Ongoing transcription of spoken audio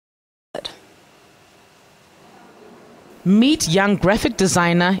Meet young graphic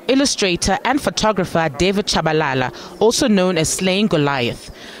designer, illustrator and photographer David Tshabalala, also known as Slaying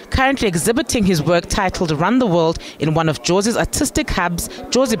Goliath, currently exhibiting his work titled Run the World in one of Jozi's artistic hubs,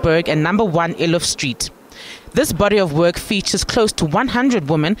 Johannesburg and number 1 Ellof Street. This body of work features close to 100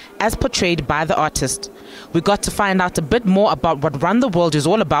 women as portrayed by the artist. We got to find out a bit more about what Run the World is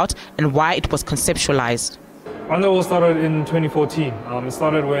all about and why it was conceptualized. Run the World started in 2014. It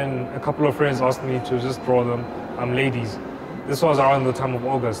started when a couple of friends asked me to just draw them ladies. This was around the time of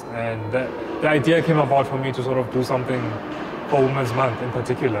August, and the idea came about for me to sort of do something for Women's Month in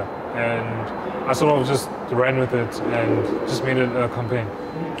particular. And I sort of just ran with it and just made it a campaign.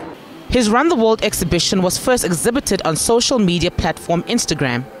 His Run the World exhibition was first exhibited on social media platform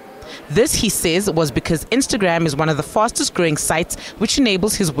Instagram. This, he says, was because Instagram is one of the fastest growing sites which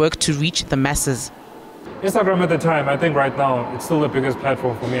enables his work to reach the masses. Instagram at the time, I think right now, it's still the biggest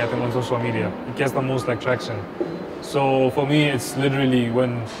platform for me, I think, on social media. It gets the most traction. So for me, it's literally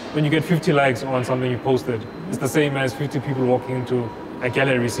when you get 50 likes on something you posted, it's the same as 50 people walking into a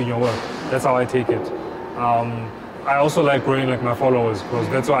gallery seeing your work. That's how I take it. I also like growing my followers, because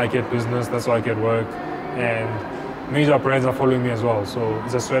that's how I get business, that's how I get work. And major brands are following me as well, so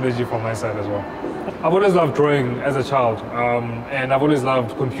it's a strategy from my side as well. I've always loved drawing as a child, and I've always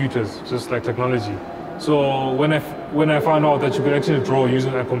loved computers, just like technology. So when I found out that you could actually draw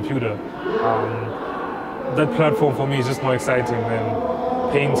using a computer, that platform for me is just more exciting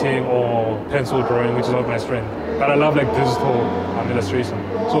than painting or pencil drawing, which is not my strength. But I love digital illustration.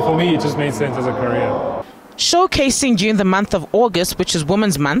 So for me, it just made sense as a career. Showcasing during the month of August, which is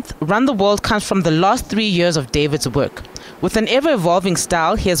Women's Month, Run the World comes from the last 3 years of David's work. With an ever-evolving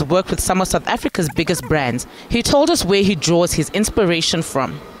style, he has worked with some of South Africa's biggest brands. He told us where he draws his inspiration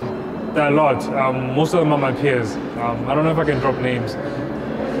from. There are a lot. Most of them are my peers. I don't know if I can drop names.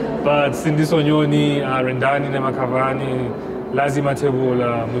 But Cindy Sonyoni, Rendani Nemakavani, Lazi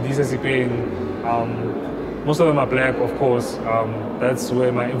Matebula, Modise Sipeng, most of them are black, of course. That's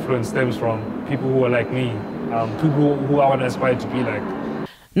where my influence stems from. People who are like me, people who I want to aspire to be like.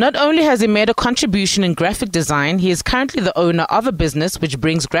 Not only has he made a contribution in graphic design, he is currently the owner of a business which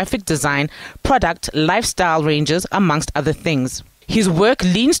brings graphic design, product, lifestyle ranges, amongst other things. His work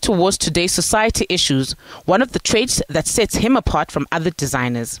leans towards today's society issues, one of the traits that sets him apart from other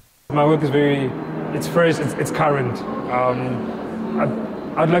designers. My work is it's fresh, it's current.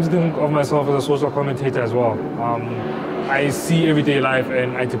 I'd like to think of myself as a social commentator as well. I see everyday life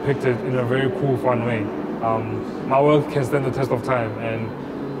and I depict it in a very cool, fun way. My work can stand the test of time, and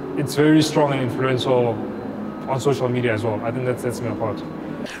it's very strong and influential on social media as well. I think that sets me apart.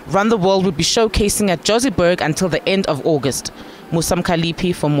 Run the World will be showcasing at Joziburg until the end of August. Musam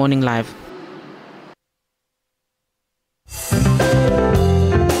Kalipi for Morning Live.